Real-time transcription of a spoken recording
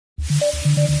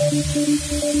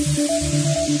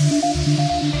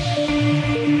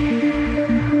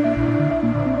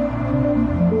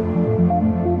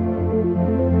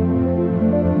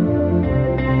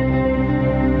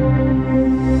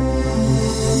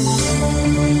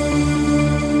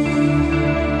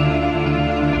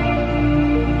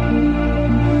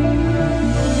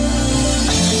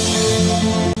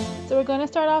We're going to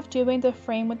start off doing the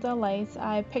frame with the lights.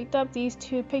 I picked up these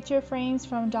two picture frames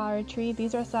from Dollar Tree.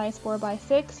 These are size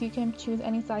 4x6. You can choose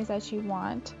any size that you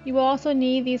want. You will also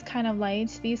need these kind of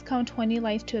lights. These come 20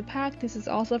 lights to a pack. This is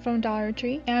also from Dollar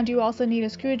Tree. And you also need a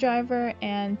screwdriver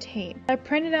and tape. I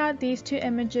printed out these two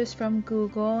images from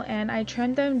Google and I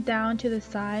trimmed them down to the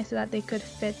size so that they could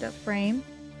fit the frame.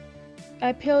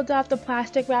 I peeled off the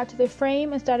plastic wrap to the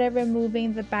frame and started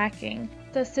removing the backing.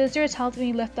 The scissors helped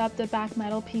me lift up the back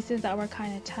metal pieces that were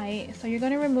kind of tight. So you're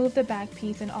going to remove the back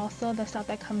piece and also the stuff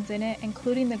that comes in it,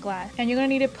 including the glass. And you're going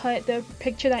to need to put the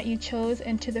picture that you chose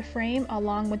into the frame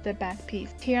along with the back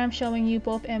piece. Here I'm showing you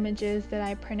both images that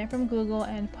I printed from Google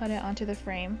and put it onto the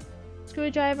frame.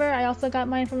 Screwdriver, I also got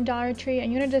mine from Dollar Tree,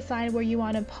 and you're going to decide where you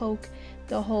want to poke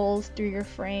the holes through your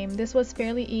frame. This was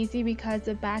fairly easy because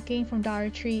the backing from Dollar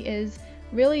Tree is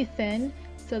really thin,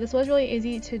 so this was really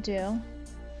easy to do.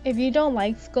 If you don't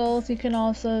like skulls, you can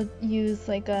also use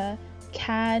like a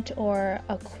cat or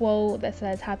a quote that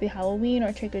says Happy Halloween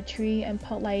or Trick or Treat and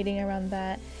put lighting around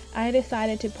that. I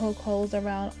decided to poke holes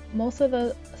around most of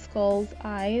the skull's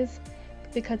eyes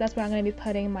because that's where I'm going to be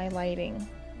putting my lighting.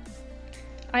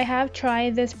 I have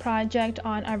tried this project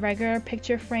on a regular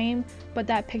picture frame, but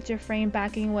that picture frame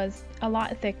backing was a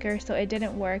lot thicker, so it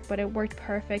didn't work, but it worked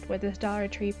perfect with this Dollar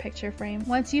Tree picture frame.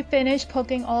 Once you finish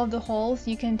poking all of the holes,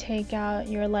 you can take out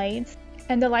your lights.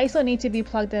 And the lights don't need to be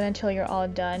plugged in until you're all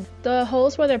done. The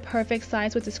holes were the perfect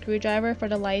size with the screwdriver for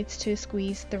the lights to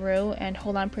squeeze through and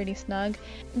hold on pretty snug.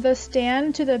 The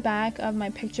stand to the back of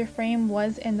my picture frame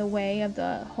was in the way of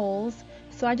the holes,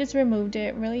 so I just removed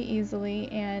it really easily,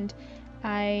 and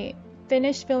I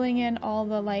finished filling in all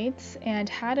the lights and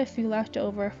had a few left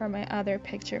over for my other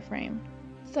picture frame.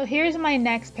 So here's my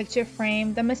next picture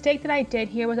frame. The mistake that I did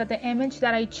here was that the image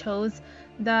that I chose,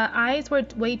 the eyes were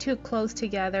way too close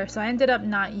together, so I ended up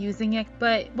not using it.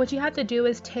 But what you have to do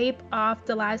is tape off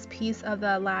the last piece of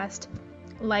the last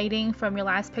lighting from your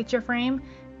last picture frame,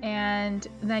 and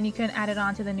then you can add it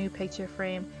on to the new picture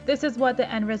frame. This is what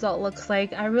the end result looks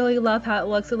like. I really love how it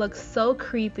looks. It looks so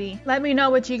creepy. Let me know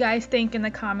what you guys think in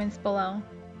the comments below.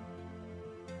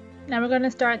 Now we're going to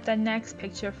start the next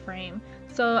picture frame.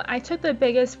 So I took the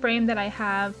biggest frame that I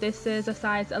have. This is a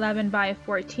size 11 by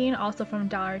 14, also from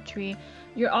Dollar Tree.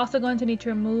 You're also going to need to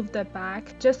remove the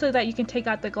back just so that you can take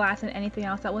out the glass and anything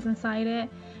else that was inside it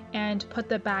and put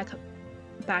the back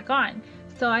on.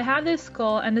 So I have this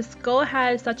skull, and the skull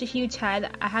has such a huge head,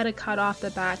 I had to cut off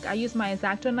the back. I used my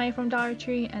X-Acto knife from Dollar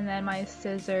Tree and then my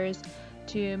scissors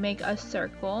to make a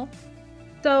circle.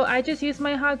 So I just used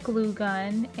my hot glue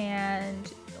gun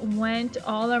and went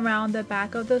all around the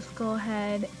back of the skull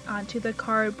head onto the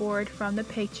cardboard from the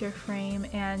picture frame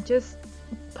and just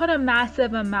put a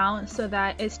massive amount so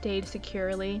that it stayed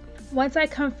securely. Once I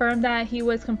confirmed that he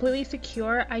was completely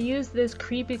secure, I used this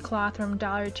creepy cloth from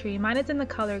Dollar Tree. Mine is in the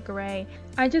color gray.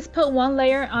 I just put one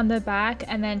layer on the back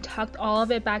and then tucked all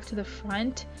of it back to the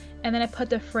front, and then I put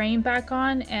the frame back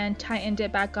on and tightened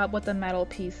it back up with the metal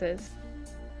pieces.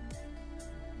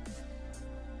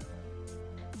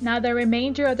 Now the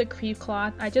remainder of the crepe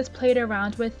cloth, I just played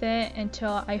around with it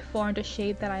until I formed a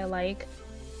shape that I like.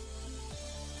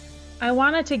 I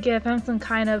wanted to give him some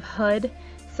kind of hood,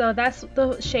 so that's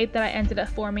the shape that I ended up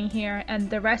forming here, and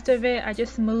the rest of it I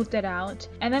just smoothed it out,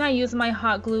 and then I used my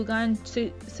hot glue gun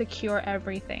to secure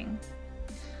everything.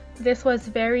 This was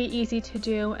very easy to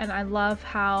do, and I love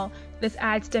how this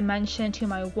adds dimension to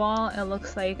my wall. It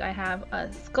looks like I have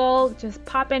a skull just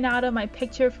popping out of my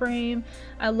picture frame.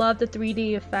 I love the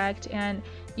 3D effect, and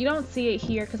you don't see it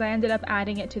here because I ended up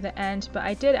adding it to the end, but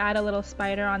I did add a little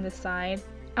spider on the side.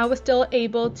 I was still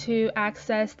able to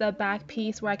access the back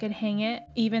piece where I could hang it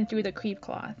even through the crepe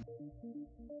cloth.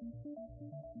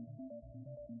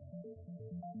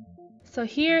 So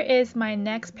here is my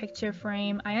next picture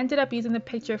frame. I ended up using the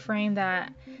picture frame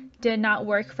that did not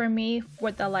work for me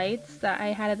with the lights that I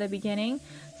had at the beginning.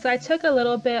 So I took a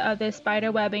little bit of this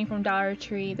spider webbing from Dollar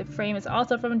Tree. The frame is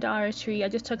also from Dollar Tree. I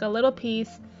just took a little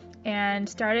piece and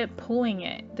started pulling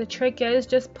it. The trick is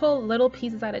just pull little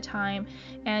pieces at a time,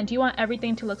 and you want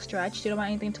everything to look stretched. You don't want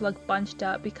anything to look bunched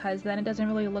up because then it doesn't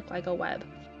really look like a web.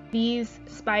 These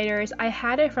spiders, I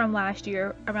had it from last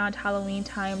year around Halloween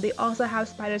time. They also have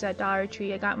spiders at Dollar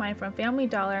Tree. I got mine from Family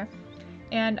Dollar,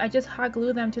 and I just hot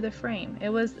glued them to the frame. It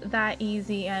was that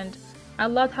easy, and I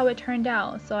loved how it turned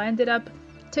out, so I ended up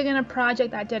taking a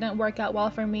project that didn't work out well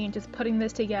for me and just putting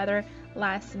this together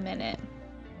last minute.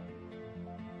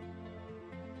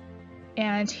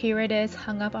 And here it is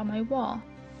hung up on my wall.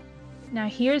 Now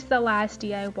here's the last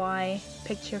DIY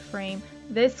picture frame.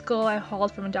 This skull I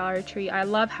hauled from Dollar Tree. I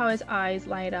love how his eyes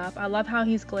light up. I love how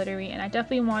he's glittery, and I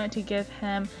definitely wanted to give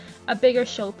him a bigger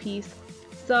showpiece.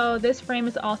 So this frame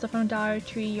is also from Dollar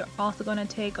Tree. You're also going to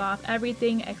take off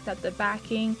everything except the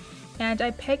backing. And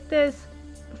I picked this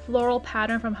floral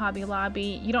pattern from Hobby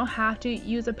Lobby. You don't have to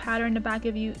use a pattern in the back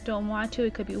if you don't want to.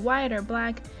 It could be white or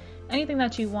black, anything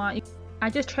that you want. I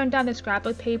just trimmed down the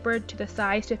scrapbook paper to the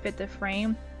size to fit the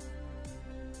frame.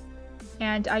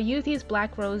 And I used these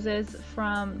black roses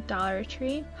from Dollar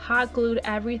Tree, hot glued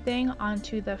everything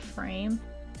onto the frame.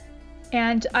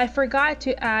 And I forgot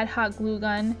to add hot glue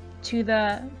gun to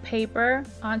the paper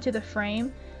onto the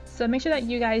frame. So make sure that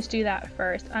you guys do that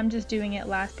first. I'm just doing it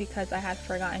last because I had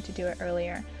forgotten to do it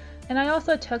earlier. And I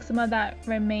also took some of that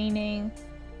remaining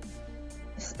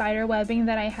spider webbing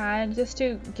that I had just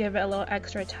to give it a little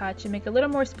extra touch and make it a little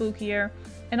more spookier.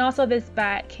 And also this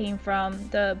bat came from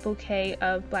the bouquet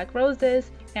of black roses,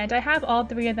 and I have all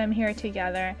three of them here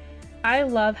together. I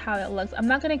love how it looks. I'm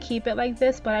not going to keep it like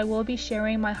this, but I will be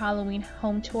sharing my Halloween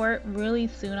home tour really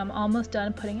soon. I'm almost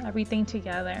done putting everything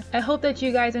together. I hope that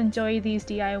you guys enjoy these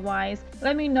DIYs.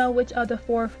 Let me know which of the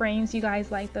 4 frames you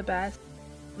guys like the best.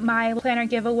 My planner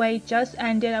giveaway just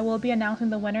ended. I will be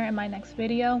announcing the winner in my next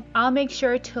video. I'll make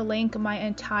sure to link my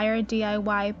entire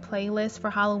DIY playlist for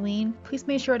Halloween. Please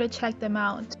make sure to check them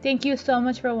out. Thank you so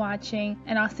much for watching,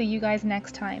 and I'll see you guys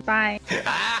next time. Bye.